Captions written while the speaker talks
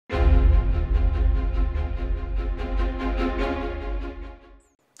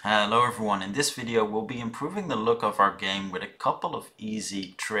Hello everyone, in this video we'll be improving the look of our game with a couple of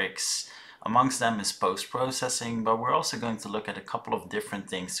easy tricks. Amongst them is post-processing, but we're also going to look at a couple of different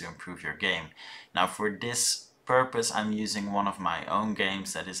things to improve your game. Now for this purpose I'm using one of my own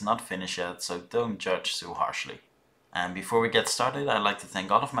games that is not finished yet, so don't judge too harshly. And before we get started, I'd like to thank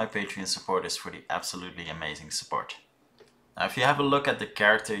all of my Patreon supporters for the absolutely amazing support. Now if you have a look at the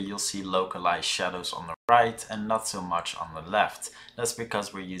character, you'll see localized shadows on the right and not so much on the left. That's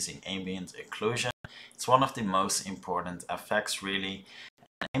because we're using ambient occlusion. It's one of the most important effects really.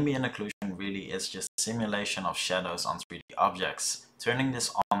 And ambient occlusion really is just a simulation of shadows on 3D objects. Turning this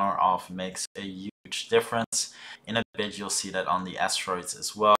on or off makes a huge difference. In a bit you'll see that on the asteroids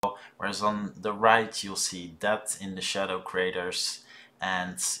as well, whereas on the right you'll see depth in the shadow craters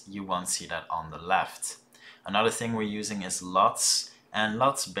and you won't see that on the left. Another thing we're using is LUTs, and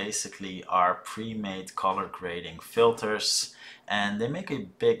LUTs basically are pre-made color grading filters, and they make a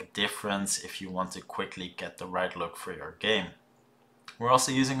big difference if you want to quickly get the right look for your game. We're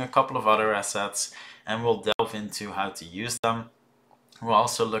also using a couple of other assets, and we'll delve into how to use them. We'll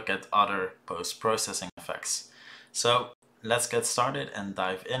also look at other post-processing effects. So let's get started and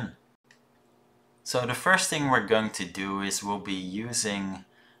dive in. So the first thing we're going to do is we'll be using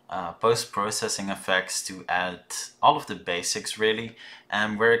post-processing effects to add all of the basics really,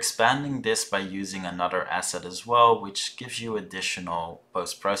 and we're expanding this by using another asset as well, which gives you additional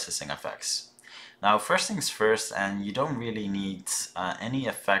post-processing effects. Now first things first, and you don't really need any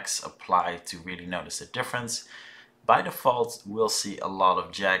effects applied to really notice the difference. By default we'll see a lot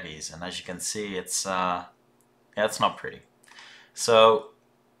of jaggies, and as you can see it's not pretty. So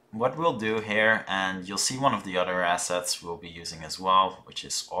what we'll do here, and you'll see one of the other assets we'll be using as well, which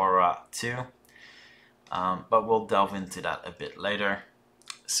is Aura 2, but we'll delve into that a bit later.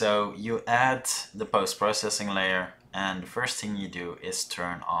 So you add the post-processing layer, and the first thing you do is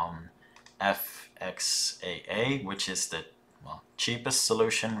turn on FXAA, which is the cheapest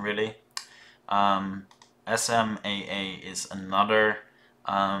solution really. SMAA is another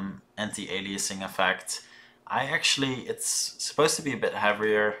anti-aliasing effect. It's supposed to be a bit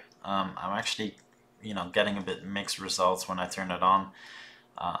heavier. I'm actually, getting a bit mixed results when I turn it on.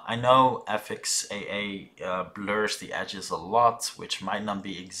 I know FXAA blurs the edges a lot, which might not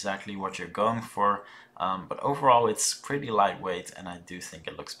be exactly what you're going for, but overall it's pretty lightweight and I do think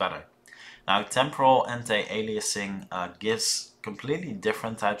it looks better. Now temporal anti-aliasing gives completely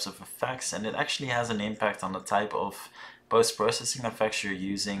different types of effects, and it actually has an impact on the type of post-processing effects you're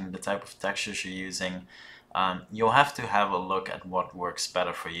using, the type of textures you're using. You'll have to have a look at what works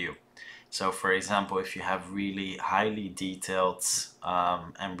better for you. So for example, if you have really highly detailed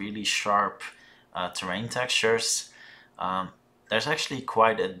and really sharp terrain textures, there's actually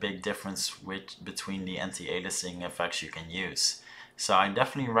quite a big difference between the anti-aliasing effects you can use. So I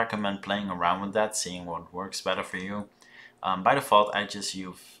definitely recommend playing around with that, seeing what works better for you. By default I just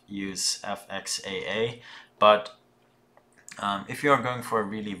use FXAA, but if you're going for a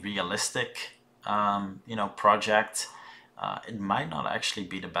really realistic project, it might not actually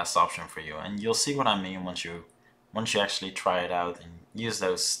be the best option for you, and you'll see what I mean once you actually try it out and use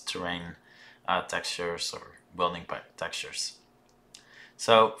those terrain textures or building textures.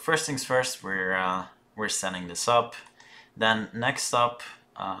 So first things first, we're setting this up. Then next up,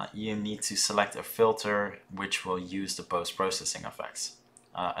 you need to select a filter which will use the post-processing effects,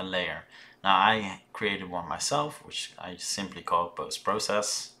 a layer. Now I created one myself, which I simply call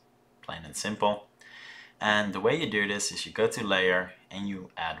post-process. Plain and simple. And the way you do this is you go to layer and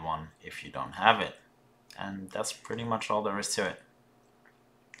you add one if you don't have it, and that's pretty much all there is to it.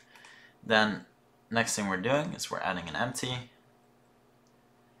 Then next thing we're doing is we're adding an empty,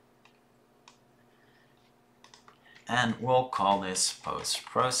 and we'll call this post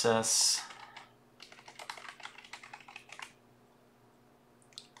process,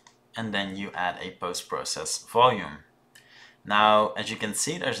 and then you add a post process volume. Now, as you can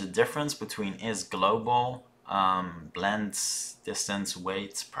see, there's a difference between is global, blend, distance,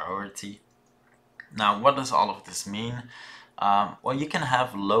 weight, priority. Now, what does all of this mean? Well, you can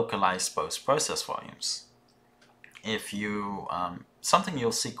have localized post-process volumes. If you, something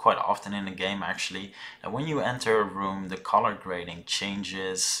you'll see quite often in the game actually, that when you enter a room, the color grading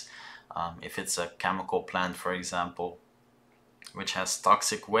changes. If it's a chemical plant, for example, which has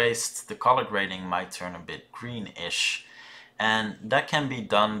toxic waste, the color grading might turn a bit greenish. And that can be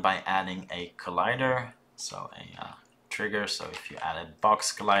done by adding a collider, so a trigger. So if you added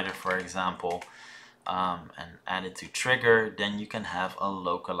box collider, for example, and add it to trigger, then you can have a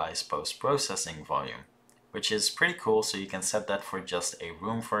localized post-processing volume, which is pretty cool. So you can set that for just a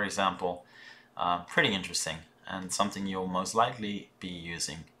room, for example. Pretty interesting. and something you'll most likely be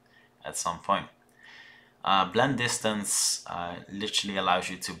using at some point. Blend distance literally allows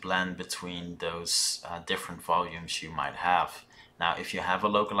you to blend between those different volumes you might have. Now, if you have a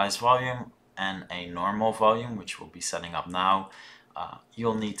localized volume and a normal volume, which we'll be setting up now,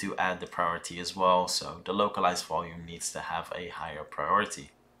 you'll need to add the priority as well. So the localized volume needs to have a higher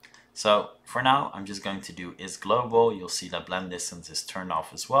priority. So for now, I'm just going to do is global. You'll see that blend distance is turned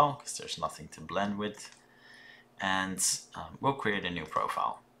off as well because there's nothing to blend with. And we'll create a new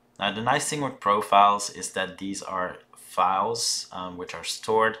profile. Now, the nice thing with profiles is that these are files which are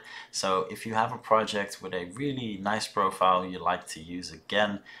stored. So if you have a project with a really nice profile you like to use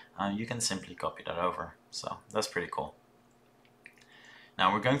again, you can simply copy that over. So that's pretty cool.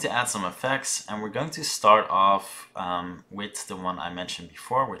 Now we're going to add some effects, and we're going to start off with the one I mentioned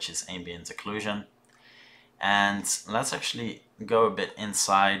before, which is ambient occlusion. And let's actually go a bit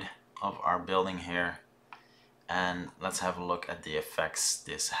inside of our building here, and let's have a look at the effects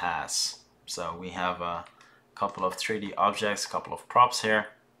this has. So we have a couple of 3D objects, a couple of props here.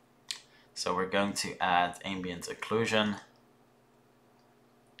 So we're going to add ambient occlusion,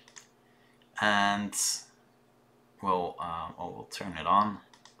 and we'll turn it on.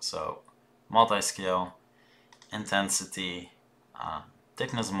 So multi-scale, intensity,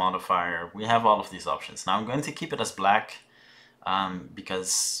 thickness modifier, we have all of these options. Now I'm going to keep it as black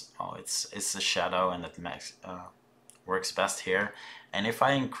because it's a shadow and it works best here. And if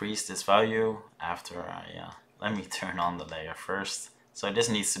I increase this value after let me turn on the layer first. So this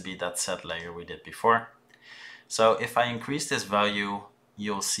needs to be that set layer we did before. So if I increase this value,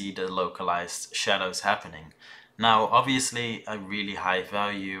 you'll see the localized shadows happening. Now obviously a really high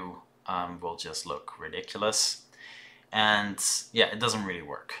value will just look ridiculous, and yeah, it doesn't really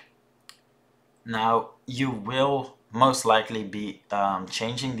work. Now you will most likely be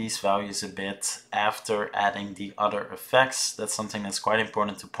changing these values a bit after adding the other effects. That's something that's quite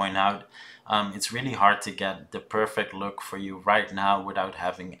important to point out. It's really hard to get the perfect look for you right now without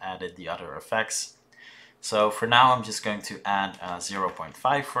having added the other effects. So for now I'm just going to add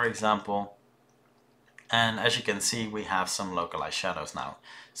 0.5 for example. And as you can see, we have some localized shadows now.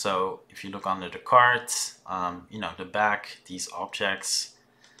 So if you look under the card, the back, these objects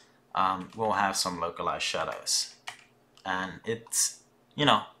will have some localized shadows. And it,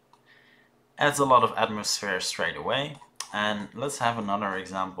 adds a lot of atmosphere straight away. And let's have another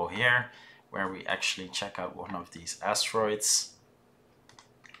example here where we actually check out one of these asteroids.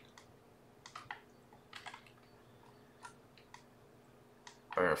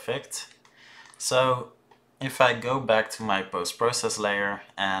 Perfect. So if I go back to my post-process layer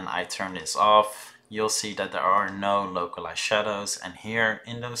and I turn this off, you'll see that there are no localized shadows, and here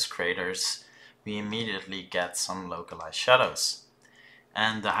in those craters we immediately get some localized shadows.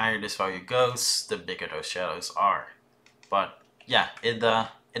 And the higher this value goes, the bigger those shadows are. But yeah, it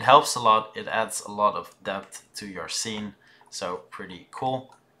helps a lot, it adds a lot of depth to your scene, so pretty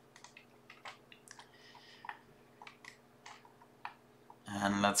cool.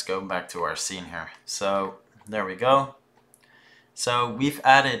 And let's go back to our scene here. So there we go. So we've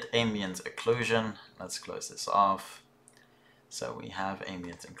added ambient occlusion. Let's close this off. So we have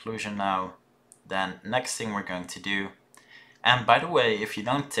ambient occlusion now. Then next thing we're going to do, and by the way, if you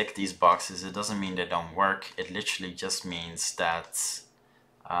don't tick these boxes, it doesn't mean they don't work. It literally just means that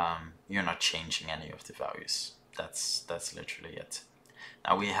you're not changing any of the values. That's literally it.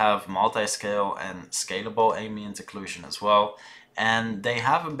 Now we have multi-scale and scalable ambient occlusion as well. And they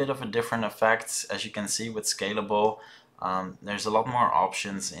have a bit of a different effect. As you can see with scalable, there's a lot more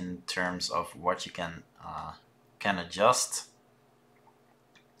options in terms of what you can adjust,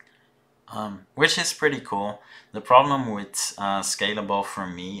 which is pretty cool. The problem with scalable for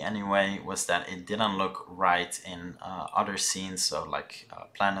me anyway was that it didn't look right in other scenes, so like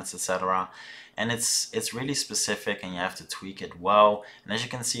planets, etc. And it's really specific and you have to tweak it well. And as you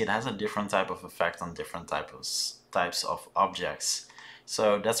can see, it has a different type of effect on different types of objects.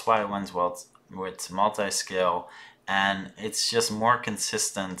 So that's why I went well with multi-scale, and it's just more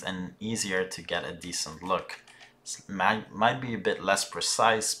consistent and easier to get a decent look. It might be a bit less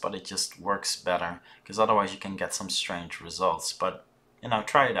precise, but it just works better, because otherwise you can get some strange results. But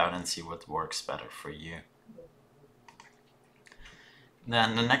try it out and see what works better for you.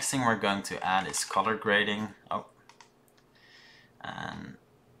 Then the next thing we're going to add is color grading. And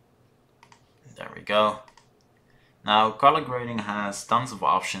there we go. Now color grading has tons of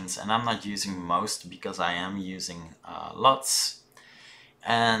options, and I'm not using most because I am using LUTs.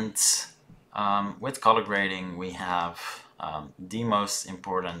 And with color grading we have the most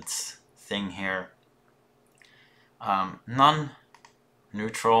important thing here,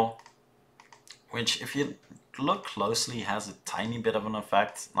 non-neutral, which if you look closely has a tiny bit of an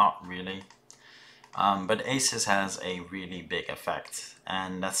effect, not really. But Aces has a really big effect,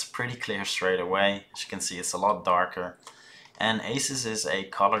 and that's pretty clear straight away. As you can see, it's a lot darker. And Aces is a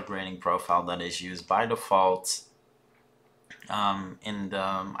color grading profile that is used by default in the,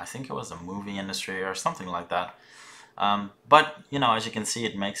 I think it was the movie industry or something like that. But, you know, as you can see,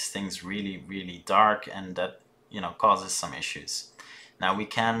 it makes things really, really dark, and that, you know, causes some issues. Now we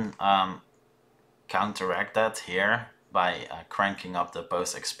can counteract that here by cranking up the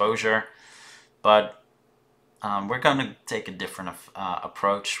post exposure, but we're going to take a different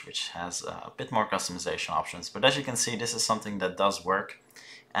approach, which has a bit more customization options. But as you can see, this is something that does work,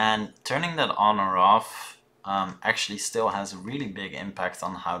 and turning that on or off actually still has a really big impact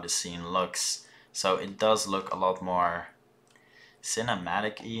on how the scene looks. So it does look a lot more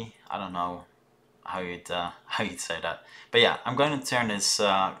cinematic-y. I don't know how you'd say that, but yeah, I'm going to turn this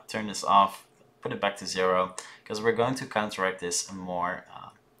off, put it back to 0, because we're going to counteract this in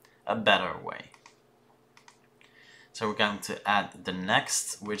a better way. So we're going to add the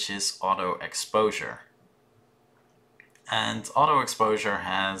next, which is auto exposure. And auto exposure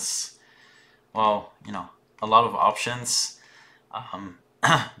has, well, you know, a lot of options,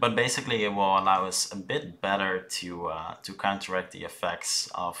 but basically it will allow us a bit better to counteract the effects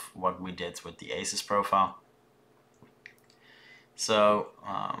of what we did with the Aces profile. So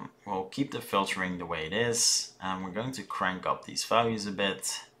we'll keep the filtering the way it is, and we're going to crank up these values a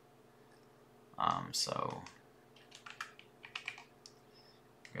bit. So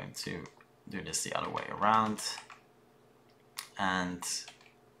we're going to do this the other way around, and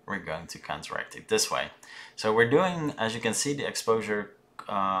we're going to counteract it this way. So we're doing, as you can see, the exposure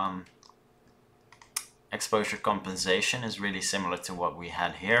compensation is really similar to what we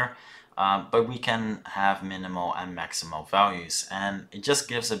had here, but we can have minimal and maximal values, and it just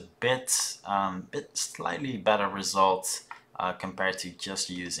gives a bit slightly better result compared to just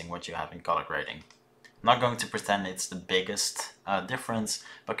using what you have in color grading. I'm not going to pretend it's the biggest difference,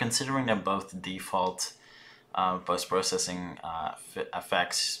 but considering they're both default post-processing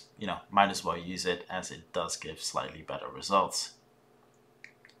effects, you know, might as well use it, as it does give slightly better results.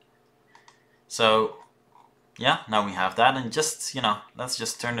 So yeah, now we have that, and just, you know, let's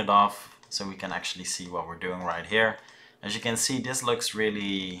just turn it off so we can actually see what we're doing right here. As you can see, this looks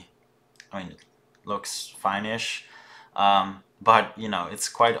really, I mean, it looks fine-ish, but you know, it's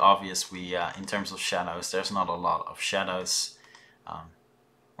quite obvious we in terms of shadows, there's not a lot of shadows.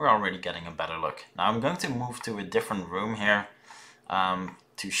 We're already getting a better look. Now I'm going to move to a different room here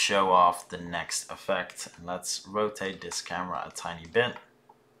to show off the next effect. And let's rotate this camera a tiny bit.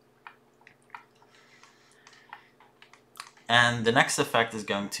 And the next effect is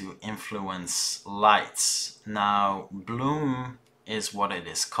going to influence lights. Now, bloom is what it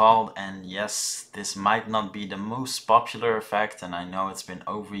is called, and yes, this might not be the most popular effect, and I know it's been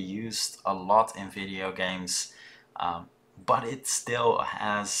overused a lot in video games, but it still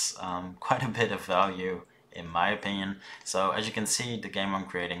has quite a bit of value in my opinion. So as you can see, the game I'm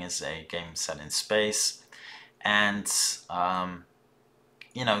creating is a game set in space, and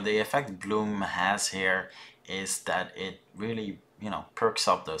you know, the effect bloom has here is that it really, you know, perks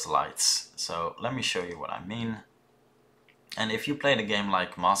up those lights. So let me show you what I mean. And if you played a game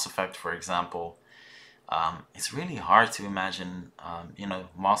like Mass Effect, for example, it's really hard to imagine, you know,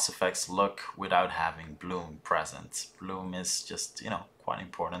 Mass Effect's look without having bloom present. Bloom is just, you know, quite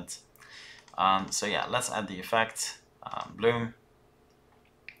important. So yeah, let's add the effect, bloom.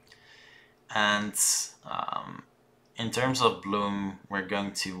 And in terms of bloom, we're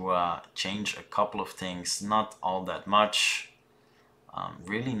going to change a couple of things, not all that much,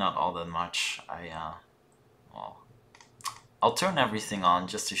 really not all that much. Well, I'll turn everything on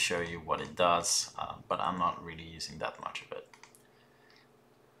just to show you what it does, but I'm not really using that much of it.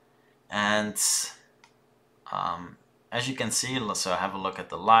 And as you can see, so have a look at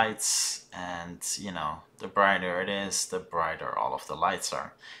the lights, and you know, the brighter it is, the brighter all of the lights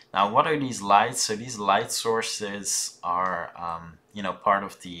are. Now, what are these lights? So these light sources are, you know, part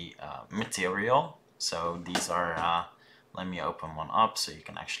of the material. So these are, let me open one up so you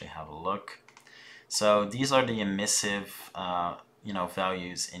can actually have a look. So these are the emissive, you know,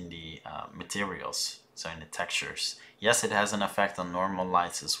 values in the materials, so in the textures. Yes, it has an effect on normal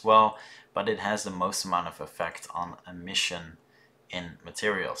lights as well, but it has the most amount of effect on emission in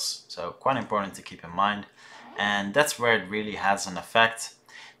materials. So quite important to keep in mind. And that's where it really has an effect.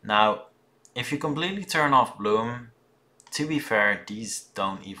 Now, if you completely turn off bloom, to be fair, these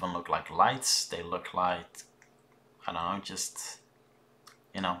don't even look like lights. They look like, I don't know, just,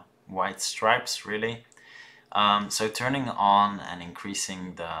 you know, white stripes really. So turning on and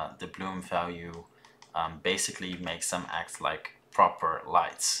increasing the bloom value basically makes them act like proper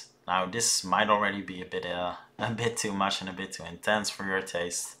lights. Now this might already be a bit too much and a bit too intense for your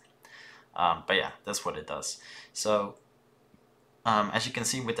taste, but yeah, that's what it does. So as you can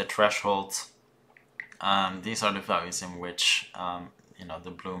see with the threshold, these are the values in which you know,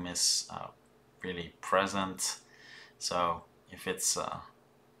 the bloom is really present. So if it's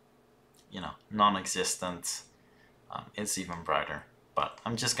you know, non-existent, it's even brighter. But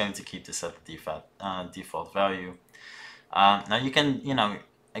I'm just going to keep this at the default value. Now you can, you know,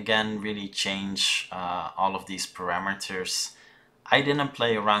 again, really change all of these parameters. I didn't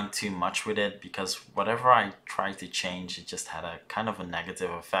play around too much with it because whatever I tried to change, it just had a kind of a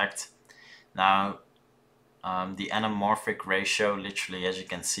negative effect. Now, the anamorphic ratio, literally, as you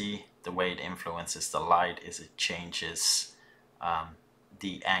can see, the way it influences the light is it changes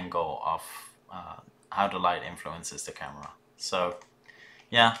the angle of how the light influences the camera. So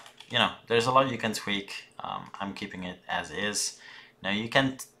yeah, you know, there's a lot you can tweak. I'm keeping it as is. Now you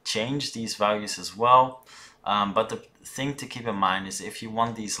can change these values as well, but the thing to keep in mind is if you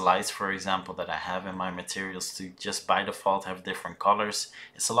want these lights, for example, that I have in my materials to just by default have different colors,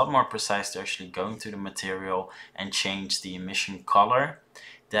 it's a lot more precise to actually go into the material and change the emission color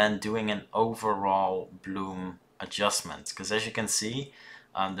than doing an overall bloom adjustment. Because as you can see,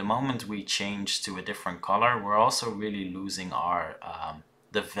 the moment we change to a different color, we're also really losing our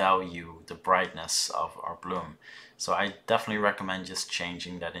the value, the brightness of our bloom. So I definitely recommend just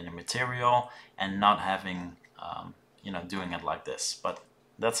changing that in the material and not having, you know, doing it like this, but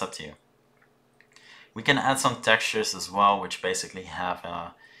that's up to you. We can add some textures as well, which basically have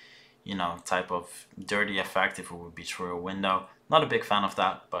a, you know, type of dirty effect if it would be through a window. Not a big fan of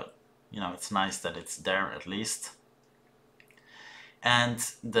that, but you know, it's nice that it's there at least. And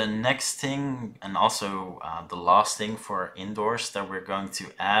the next thing, and also the last thing for indoors that we're going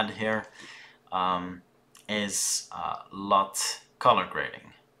to add here is LUT color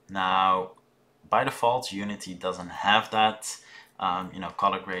grading. Now, by default, Unity doesn't have that. You know,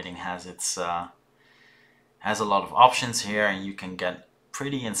 color grading has its has a lot of options here, and you can get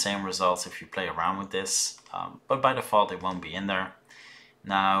pretty insane results if you play around with this. But by default, it won't be in there.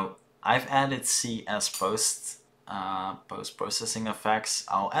 Now, I've added CS post-processing effects.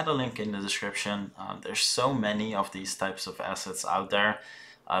 I'll add a link in the description. There's so many of these types of assets out there.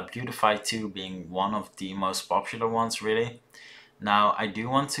 Beautify 2 being one of the most popular ones, really. Now, I do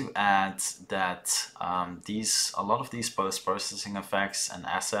want to add that a lot of these post-processing effects and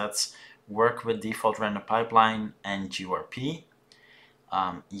assets work with default render pipeline and URP.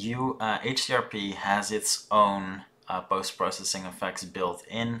 HDRP has its own post-processing effects built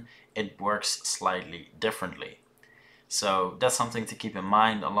in. It works slightly differently. So that's something to keep in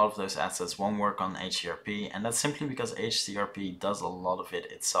mind. A lot of those assets won't work on HDRP, and that's simply because HDRP does a lot of it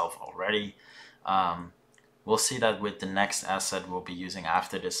itself already. We'll see that with the next asset we'll be using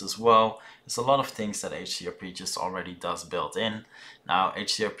after this as well. There's a lot of things that HDRP just already does built in. Now,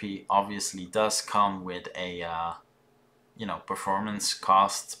 HDRP obviously does come with a you know, performance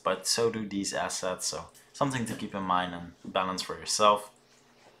cost, but so do these assets. So something to keep in mind and balance for yourself.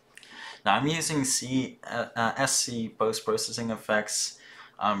 Now I'm using SC post-processing effects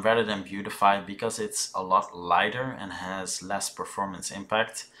rather than Beautify because it's a lot lighter and has less performance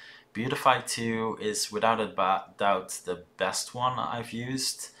impact. Beautify 2 is without a doubt the best one I've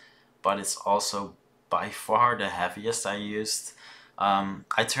used, but it's also by far the heaviest I used.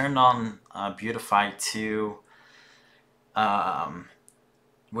 I turned on Beautify 2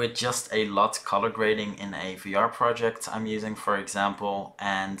 with just a LUT color grading in a VR project I'm using, for example,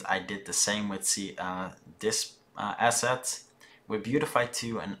 and I did the same with this asset. With Beautify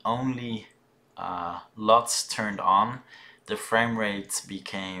 2 and only LUTs turned on, the frame rate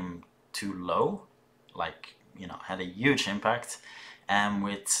became too low, like, you know, had a huge impact. And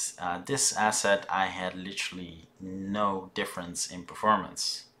with this asset, I had literally no difference in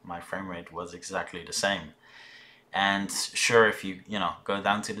performance. My frame rate was exactly the same. And sure, if you know, go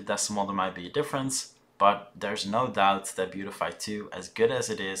down to the decimal, there might be a difference, but there's no doubt that Beautify 2, as good as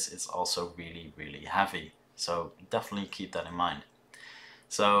it is, it's also really, really heavy. So definitely keep that in mind.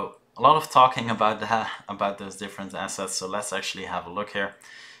 So a lot of talking about those different assets. So let's actually have a look here.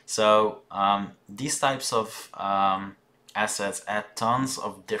 So these types of assets add tons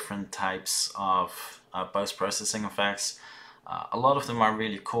of different types of post-processing effects. A lot of them are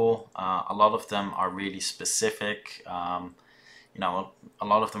really cool. A lot of them are really specific. You know, a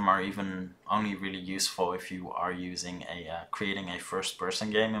lot of them are even only really useful if you are using creating a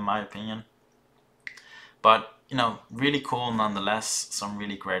first-person game, in my opinion. But you know, really cool nonetheless, some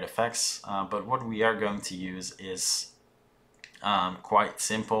really great effects. But what we are going to use is quite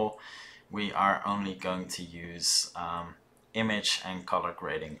simple. We are only going to use image and color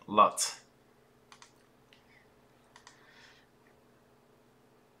grading LUT.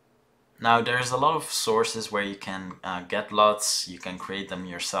 Now there's a lot of sources where you can get LUTs, you can create them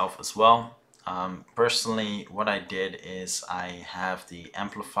yourself as well. Personally, what I did is I have the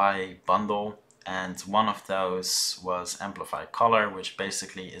Amplify bundle, and one of those was Amplify Color, which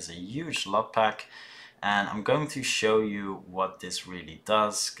basically is a huge LUT pack. And I'm going to show you what this really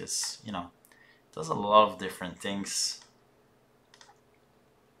does, because, you know, it does a lot of different things.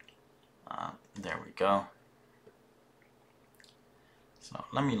 There we go. So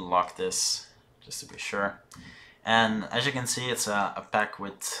let me lock this just to be sure. And as you can see, it's a pack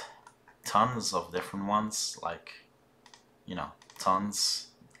with tons of different ones, like, you know, tons.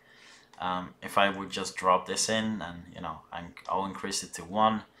 If I would just drop this in and, you know, I'll increase it to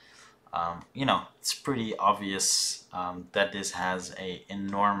 1, you know, it's pretty obvious that this has an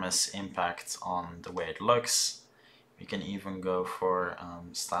enormous impact on the way it looks. We can even go for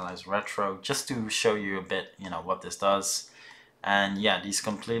stylized retro just to show you a bit, you know, what this does. And yeah, these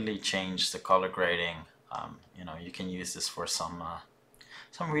completely change the color grading. You know, you can use this for some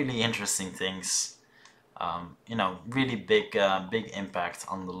really interesting things. You know, really big impact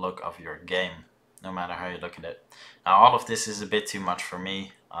on the look of your game, no matter how you look at it. Now, all of this is a bit too much for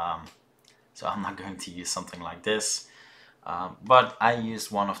me, so I'm not going to use something like this. But I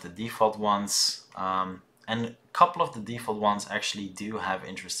used one of the default ones, and a couple of the default ones actually do have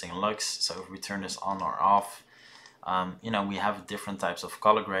interesting looks. So if we turn this on or off, you know, we have different types of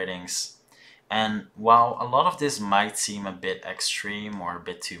color gradings. And while a lot of this might seem a bit extreme or a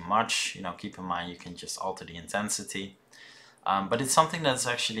bit too much, you know, keep in mind you can just alter the intensity. But it's something that's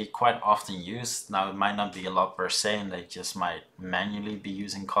actually quite often used. Now, it might not be a lot per se, and they just might manually be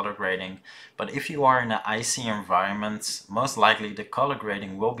using color grading. But if you are in an icy environment, most likely the color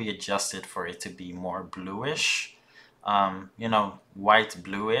grading will be adjusted for it to be more bluish, you know, white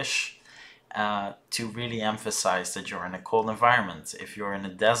bluish. To really emphasize that you're in a cold environment. If you're in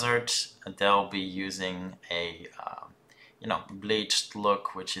a desert, they'll be using a you know, bleached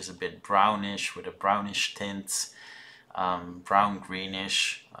look, which is a bit brownish with a brownish tint, brown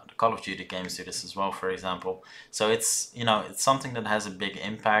greenish. The Call of Duty games do this as well, for example. So it's, you know, it's something that has a big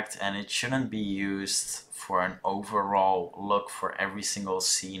impact, and it shouldn't be used for an overall look for every single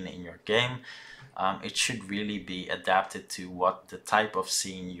scene in your game. It should really be adapted to what the type of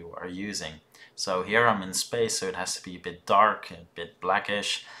scene you are using. So here I'm in space, so it has to be a bit dark, a bit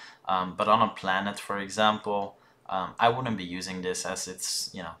blackish. But on a planet, for example, I wouldn't be using this, as it's,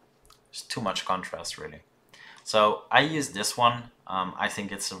 you know, it's too much contrast really. So I use this one. I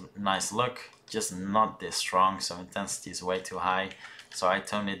think it's a nice look, just not this strong, so intensity is way too high. So I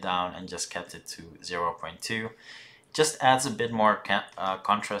toned it down and just kept it to 0.2. Just adds a bit more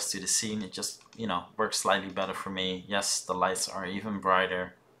contrast to the scene. It just, you know, works slightly better for me. Yes, the lights are even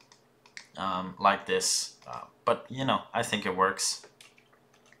brighter, like this, but you know, I think it works.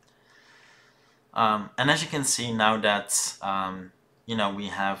 And as you can see, now that you know, we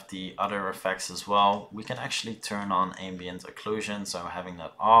have the other effects as well, we can actually turn on ambient occlusion, so having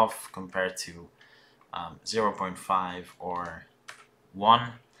that off compared to 0.5 or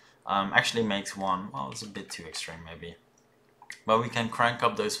 1. Actually makes 1, well, it's a bit too extreme maybe. But we can crank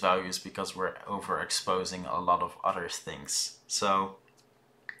up those values because we're overexposing a lot of other things. So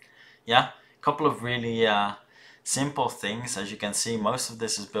yeah, a couple of really simple things. As you can see, most of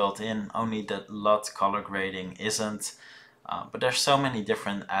this is built in, only the LUT color grading isn't. But there's so many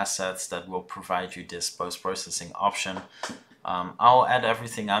different assets that will provide you this post-processing option. I'll add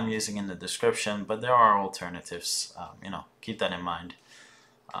everything I'm using in the description, but there are alternatives, you know, keep that in mind.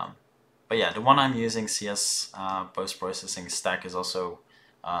 But yeah, the one I'm using, CS post-processing stack, is also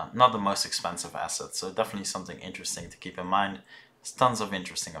not the most expensive asset, so definitely something interesting to keep in mind. There's tons of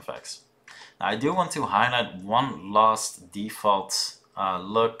interesting effects. Now, I do want to highlight one last default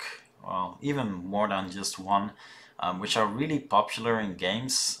look, well, even more than just one, which are really popular in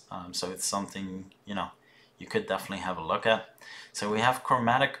games. So it's something, you know, you could definitely have a look at. So we have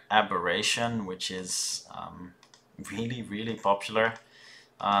chromatic aberration, which is really popular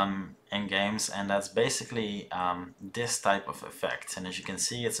in games, and that's basically this type of effect. And as you can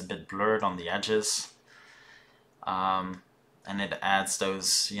see, it's a bit blurred on the edges, and it adds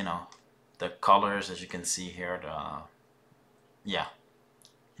those, you know, the colors, as you can see here, the yeah,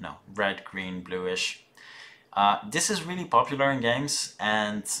 you know, red, green, bluish. This is really popular in games,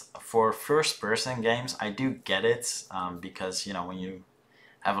 and for first-person games, I do get it, because, you know, when you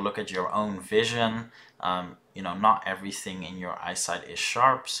have a look at your own vision. You know, not everything in your eyesight is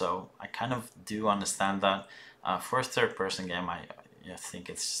sharp, so I kind of do understand that. For a third-person game, I think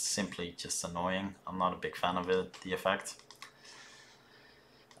it's simply just annoying. I'm not a big fan of it, the effect.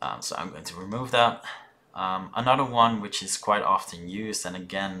 So I'm going to remove that. Another one which is quite often used, and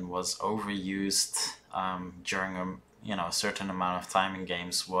again was overused during a certain amount of time in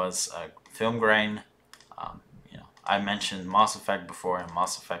games, was film grain. I mentioned Mass Effect before, and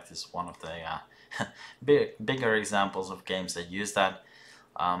Mass Effect is one of the bigger examples of games that use that.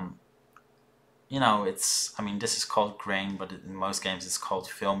 This is called grain, but in most games it's called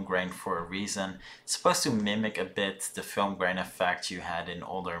film grain for a reason. It's supposed to mimic a bit the film grain effect you had in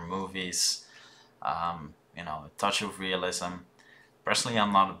older movies. A touch of realism. Personally,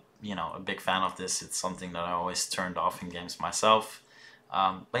 I'm not a big fan of this. It's something that I always turned off in games myself.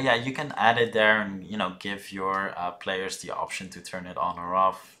 But yeah, you can add it there and give your players the option to turn it on or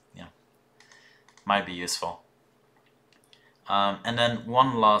off. Might be useful. And then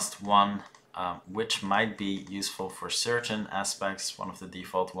one last one, which might be useful for certain aspects. One of the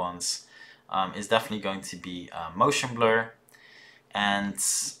default ones is definitely going to be motion blur, and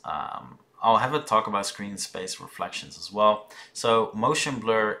I'll have a talk about screen space reflections as well. So motion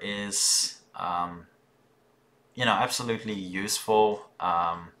blur is absolutely useful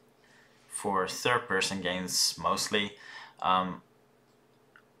for third-person games mostly.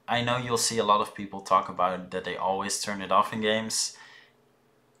 I know you'll see a lot of people talk about that they always turn it off in games,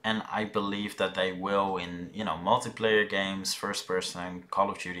 and I believe that they will in multiplayer games, first-person, Call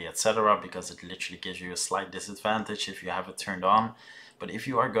of Duty, etc., because it literally gives you a slight disadvantage if you have it turned on. But if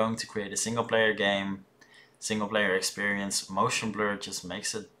you are going to create a single-player game, single-player experience, motion blur just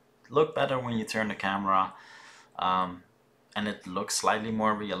makes it look better when you turn the camera. And it looks slightly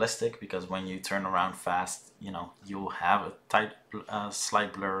more realistic because when you turn around fast, you'll have a tight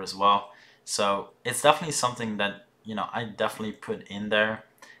slight blur as well. So it's definitely something that I definitely put in there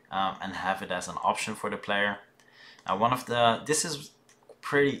and have it as an option for the player. Now this is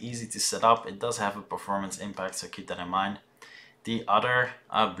pretty easy to set up. It does have a performance impact, so keep that in mind. The other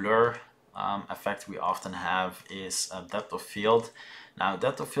blur effect we often have is depth of field. Now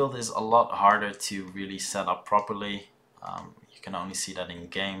depth of field is a lot harder to really set up properly. You can only see that in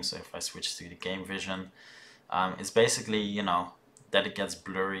game, so if I switch to the game vision, it's basically that it gets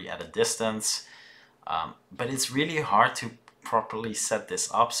blurry at a distance, but it's really hard to properly set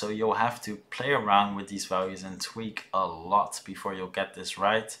this up, so you'll have to play around with these values and tweak a lot before you'll get this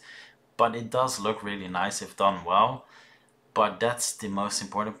right. But it does look really nice if done well. But that's the most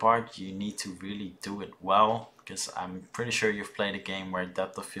important part. You need to really do it well, because I'm pretty sure you've played a game where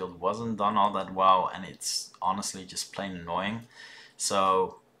depth of field wasn't done all that well, and it's honestly just plain annoying.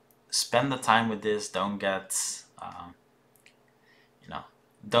 So spend the time with this. Don't get,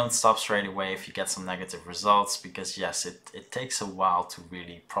 don't stop straight away if you get some negative results, because yes, it takes a while to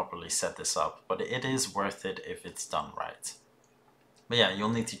really properly set this up, but it is worth it if it's done right. But yeah, you'll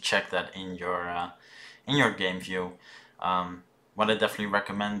need to check that in your game view. What I definitely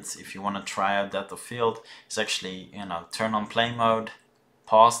recommend if you want to try out depth of field is actually turn on play mode,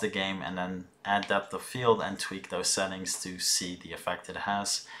 pause the game, and then add depth of field and tweak those settings to see the effect it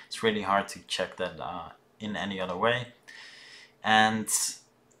has. It's really hard to check that in any other way. And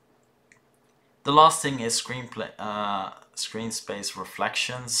the last thing is screen space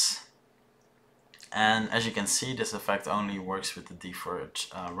reflections. And as you can see, this effect only works with the default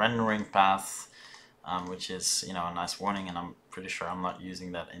rendering path, which is a nice warning, and I'm pretty sure I'm not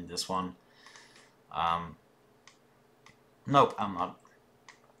using that in this one. Nope, I'm not.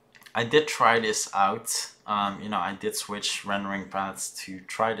 I did try this out. I did switch rendering paths to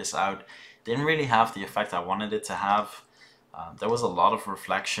try this out. Didn't really have the effect I wanted it to have. There was a lot of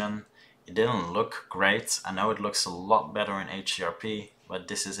reflection. It didn't look great. I know it looks a lot better in HDRP, but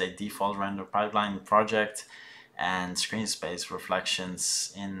this is a default render pipeline project, and screen space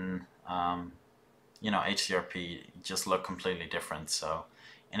reflections in HDRP just look completely different. So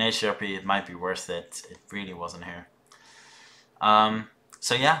in HDRP it might be worth it. It really wasn't here.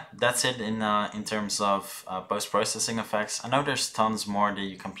 So yeah, that's it in terms of post-processing effects. I know there's tons more that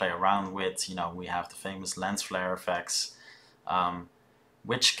you can play around with. We have the famous lens flare effects,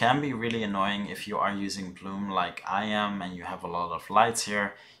 which can be really annoying if you are using bloom like I am and you have a lot of lights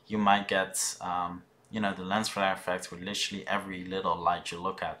here. You might get the lens flare effect with literally every little light you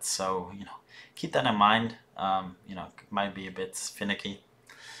look at. So keep that in mind. It might be a bit finicky.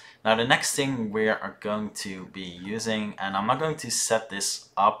 Now the next thing we are going to be using, and I'm not going to set this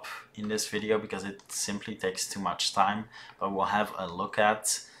up in this video because it simply takes too much time, but we'll have a look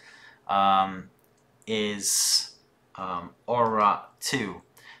at, is Aura 2.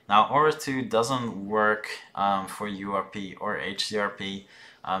 Now Aura 2 doesn't work for URP or HDRP.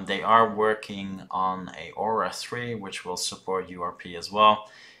 They are working on a Aura 3 which will support URP as well.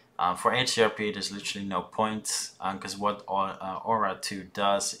 For HDRP there's literally no point because what Aura 2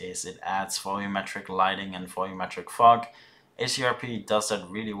 does is it adds volumetric lighting and volumetric fog. HDRP does that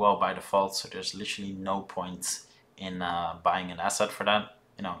really well by default, so there's literally no point in buying an asset for that.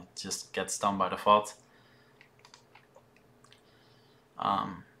 You know, it just gets done by default.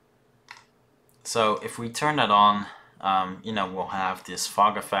 So if we turn that on, you know, we'll have this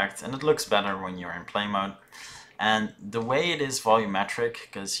fog effect, and it looks better when you're in play mode. And the way it is volumetric,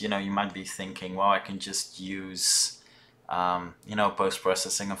 because, you know, you might be thinking, well, I can just use, you know,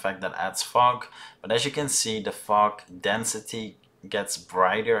 post-processing effect that adds fog. But as you can see, the fog density gets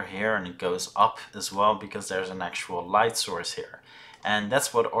brighter here, and it goes up as well because there's an actual light source here. And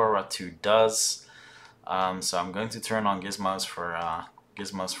that's what Aura 2 does. So I'm going to turn on gizmos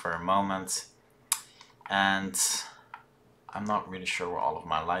for a moment. And I'm not really sure where all of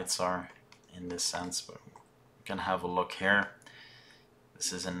my lights are in this sense, but we can have a look here.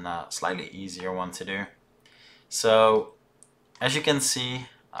 This is a slightly easier one to do. So as you can see,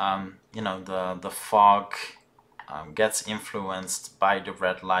 you know, the fog gets influenced by the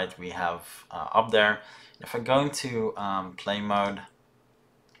red light we have up there. If I go into play mode,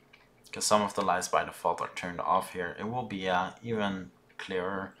 because some of the lights by default are turned off here, it will be even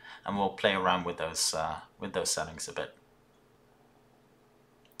clearer, and we'll play around with those settings a bit.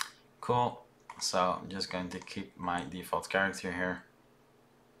 Cool. So I'm just going to keep my default character here.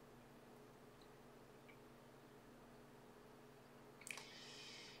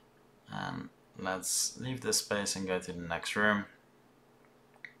 And let's leave this space and go to the next room.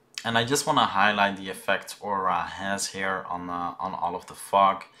 And I just want to highlight the effect Aura has here on all of the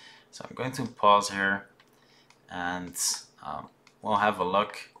fog. So I'm going to pause here, and we'll have a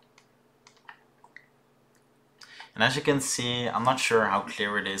look. And as you can see, I'm not sure how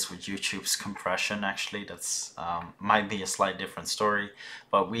clear it is with YouTube's compression. Actually, that's might be a slight different story,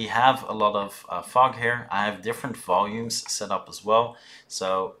 but we have a lot of fog here. I have different volumes set up as well.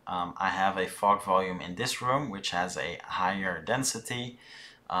 So I have a fog volume in this room which has a higher density.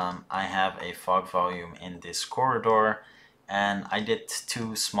 I have a fog volume in this corridor, and I did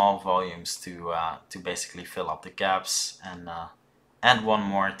 2 small volumes to basically fill up the gaps, and add one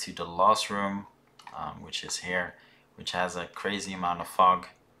more to the last room, which is here, which has a crazy amount of fog.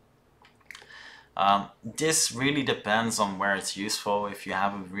 This really depends on where it's useful. If you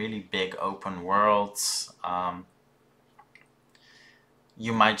have a really big open world,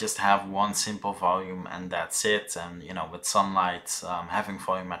 you might just have one simple volume and that's it. And, you know, with sunlight, having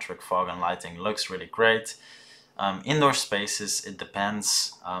volumetric fog and lighting looks really great. Indoor spaces, it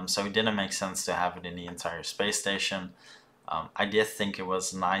depends. So it didn't make sense to have it in the entire space station. I did think it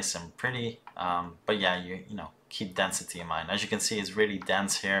was nice and pretty, but yeah, you know, keep density in mind. As you can see, it's really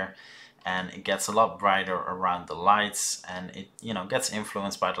dense here, and it gets a lot brighter around the lights, and it, you know, gets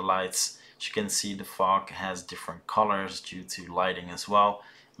influenced by the lights. As you can see, the fog has different colors due to lighting as well.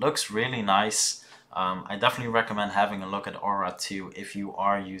 Looks really nice. I definitely recommend having a look at Aura 2 if you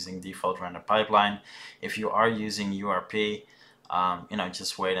are using default render pipeline. If you are using URP, you know,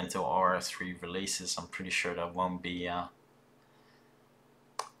 just wait until Aura 3 releases. I'm pretty sure that won't be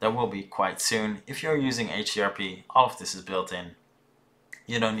that will be quite soon. If you're using HDRP, all of this is built in.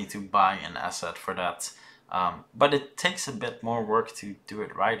 You don't need to buy an asset for that. But it takes a bit more work to do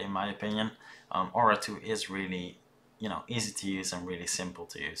it right, in my opinion. Aura 2 is really, you know, easy to use and really simple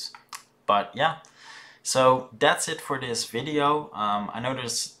to use. But yeah, so that's it for this video. I know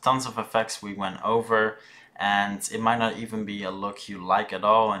there's tons of effects we went over, and it might not even be a look you like at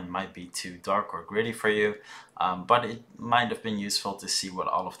all and might be too dark or gritty for you, but it might have been useful to see what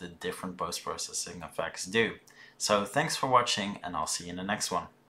all of the different post-processing effects do. So thanks for watching, and I'll see you in the next one.